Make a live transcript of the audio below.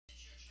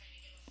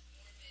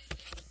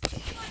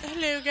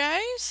Hello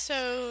guys,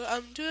 so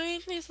I'm doing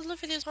these little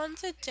videos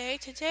once a day.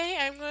 Today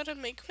I'm going to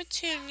make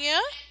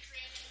Petunia,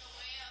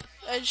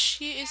 and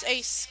she is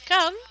a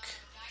skunk.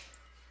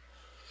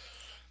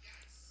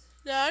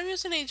 Now I'm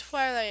using a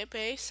Twilight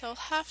base, so I'll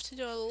have to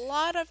do a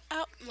lot of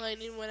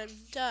outlining when I'm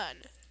done.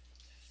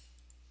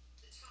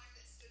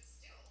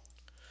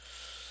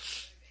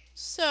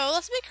 So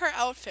let's make her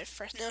outfit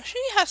first. Now she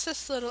has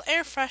this little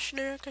air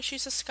freshener because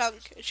she's a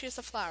skunk and she's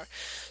a flower.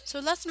 So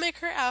let's make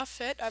her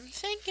outfit. I'm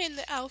thinking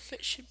the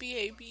outfit should be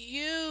a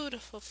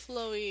beautiful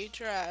flowy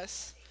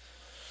dress.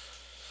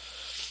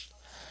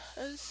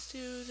 Let's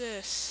do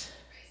this.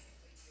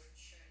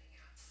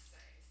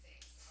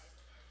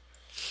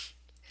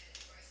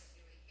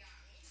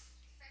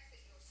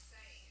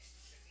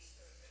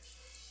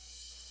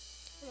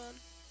 Hold on.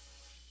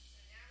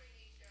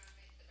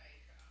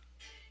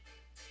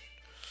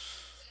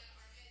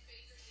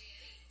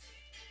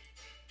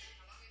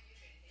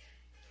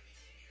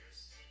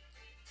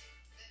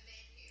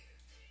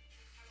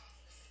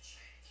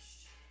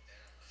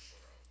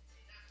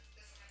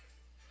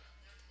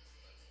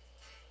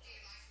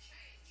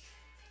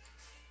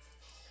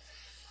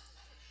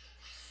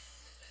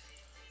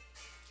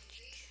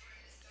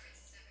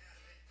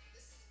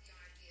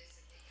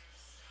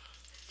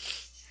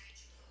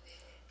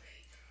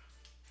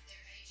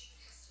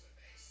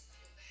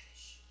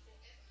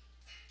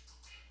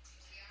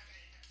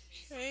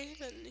 Okay,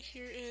 then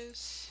here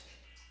is,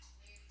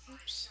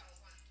 oops,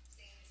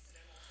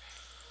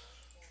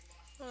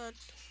 hold on,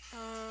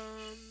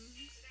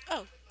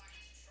 oh,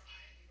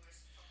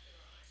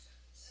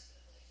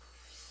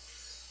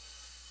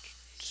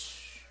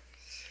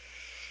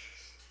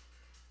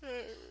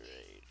 alright,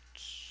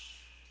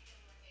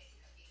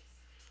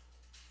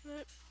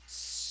 let's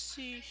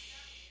see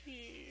here,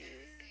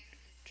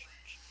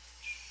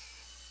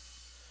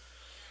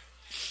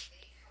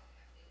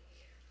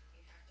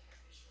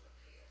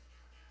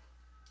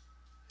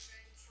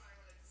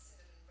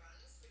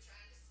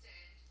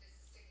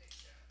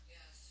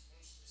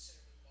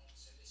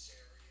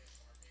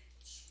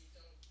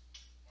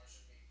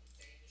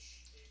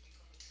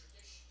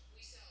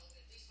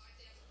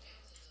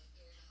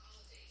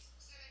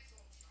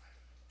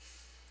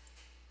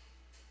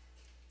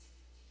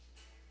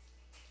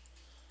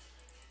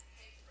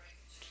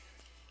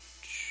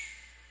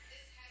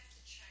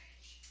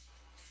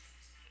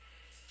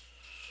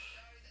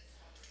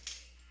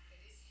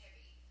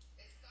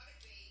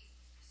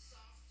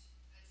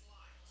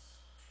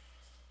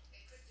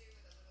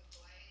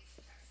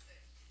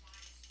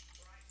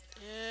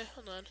 yeah,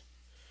 hold on.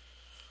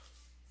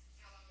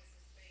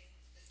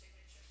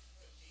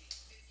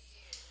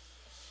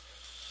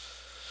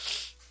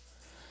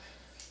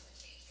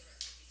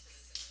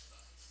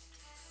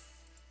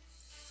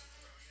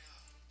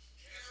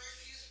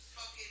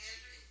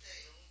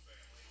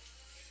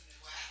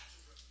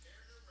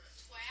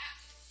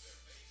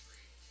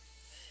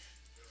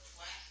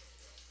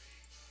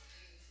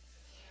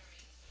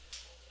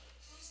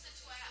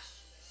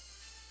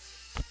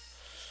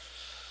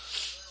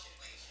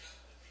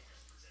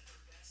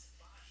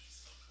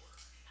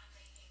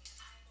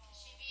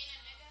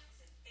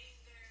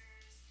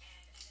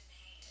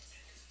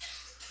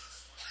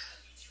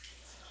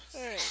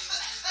 Alright,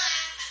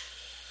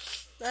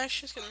 now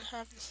she's gonna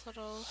have this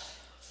little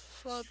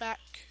flow back.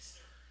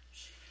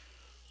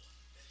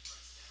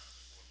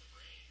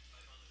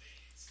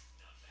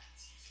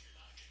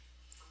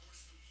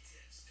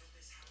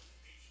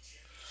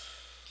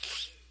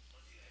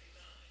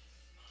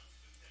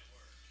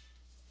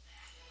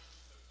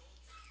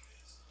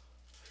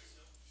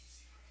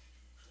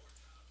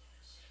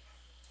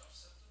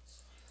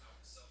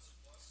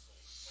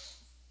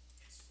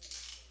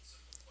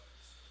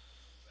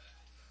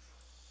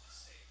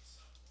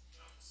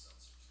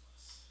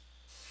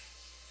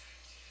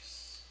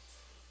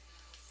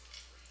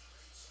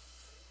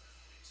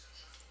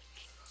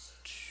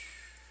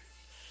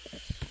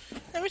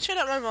 Let me turn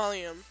up my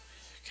volume.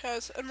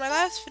 Because in my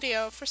last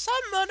video, for some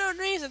unknown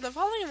reason, the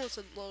volume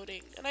wasn't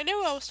loading. And I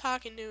knew I was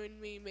talking to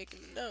me making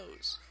a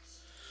nose.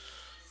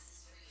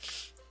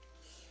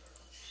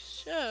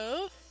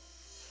 So,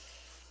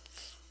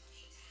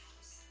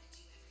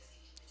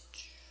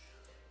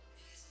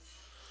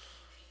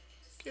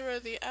 give her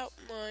the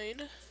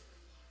outline.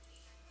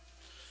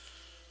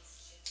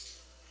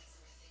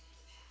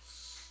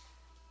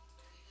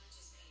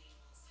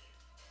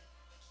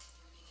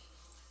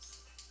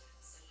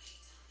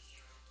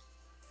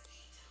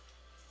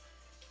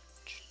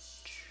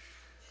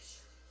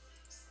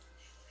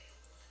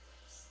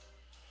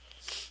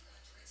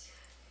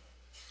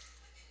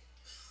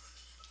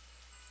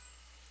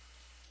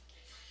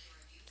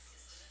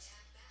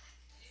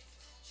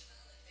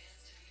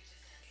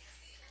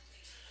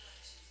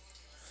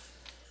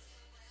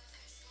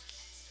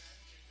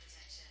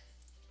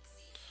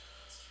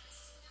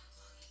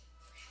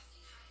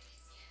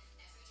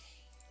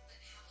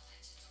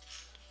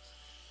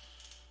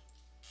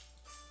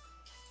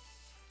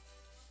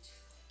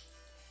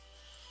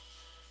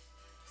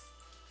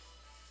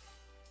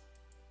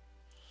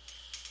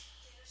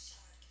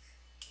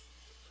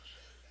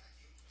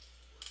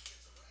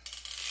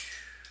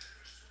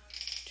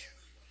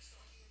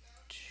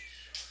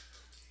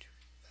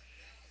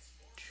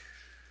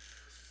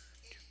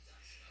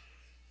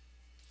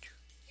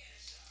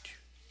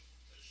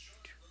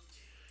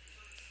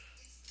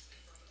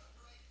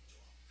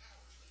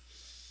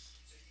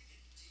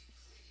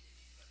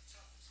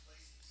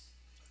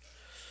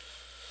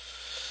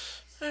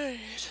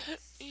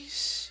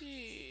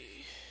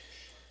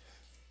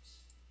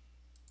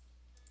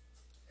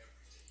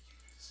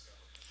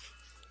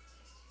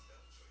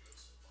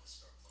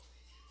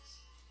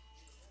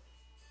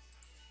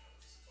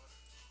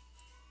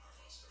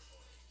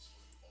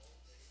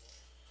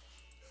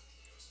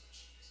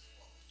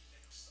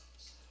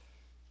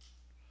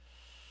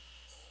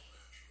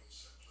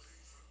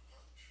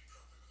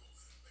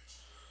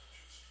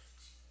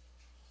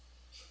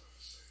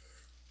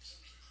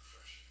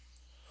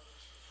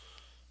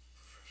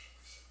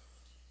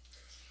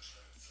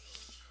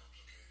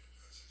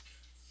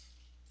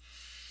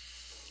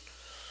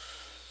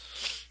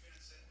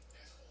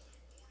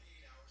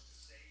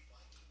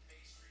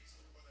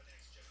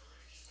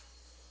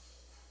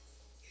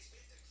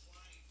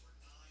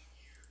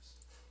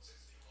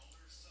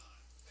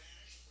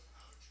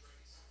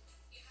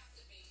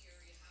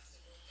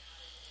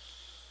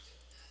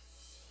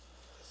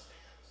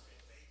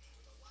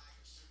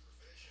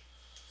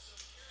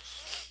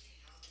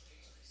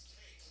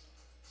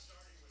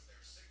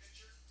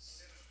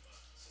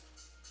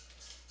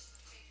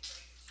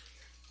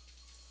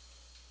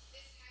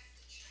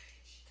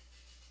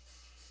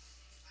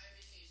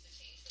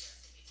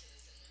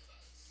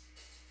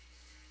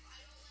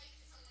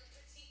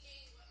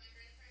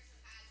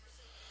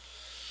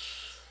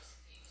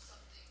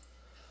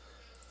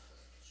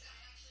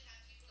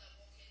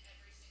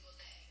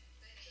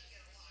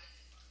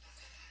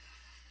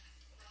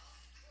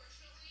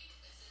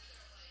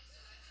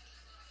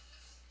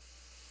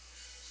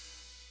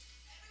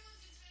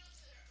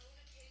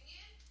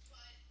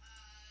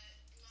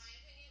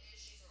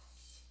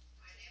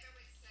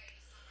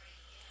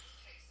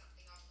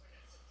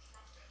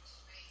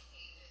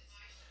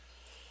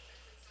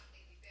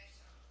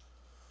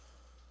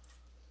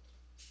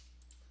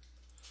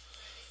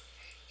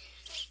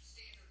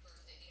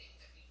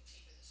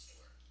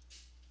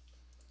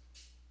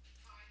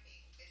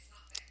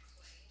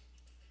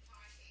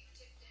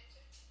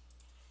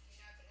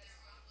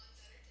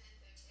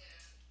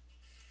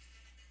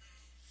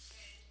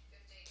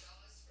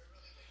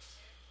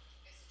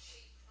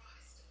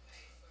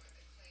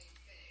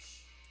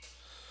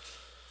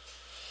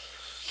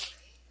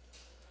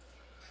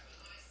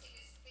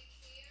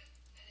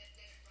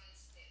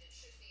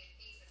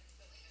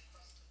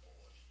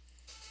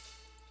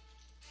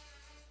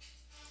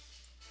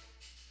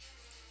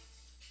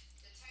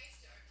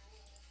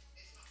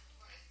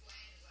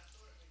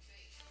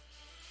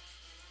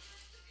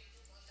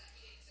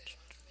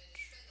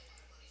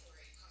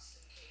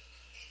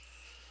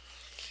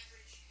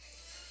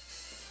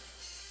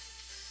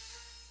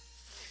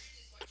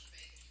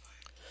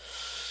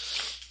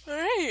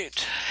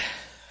 Alright.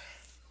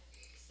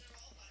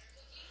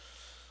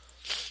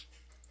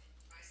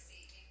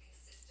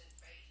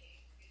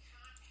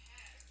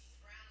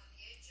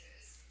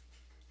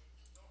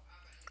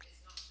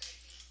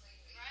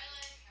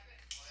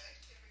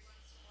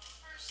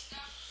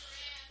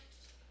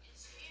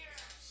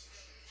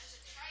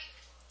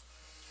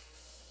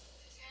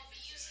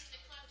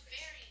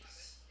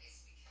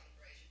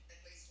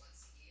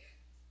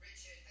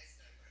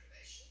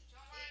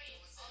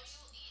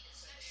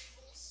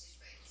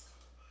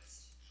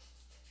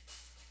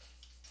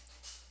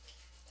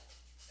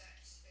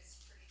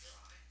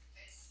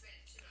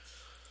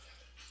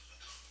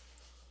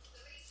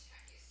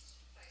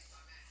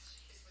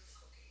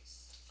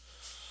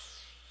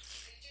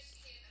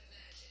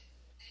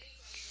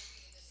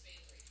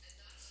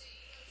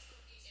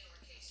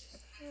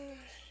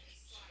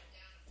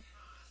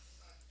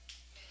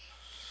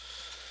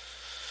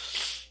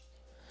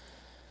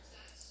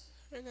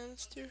 And then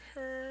let's do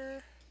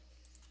her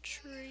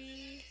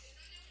tree.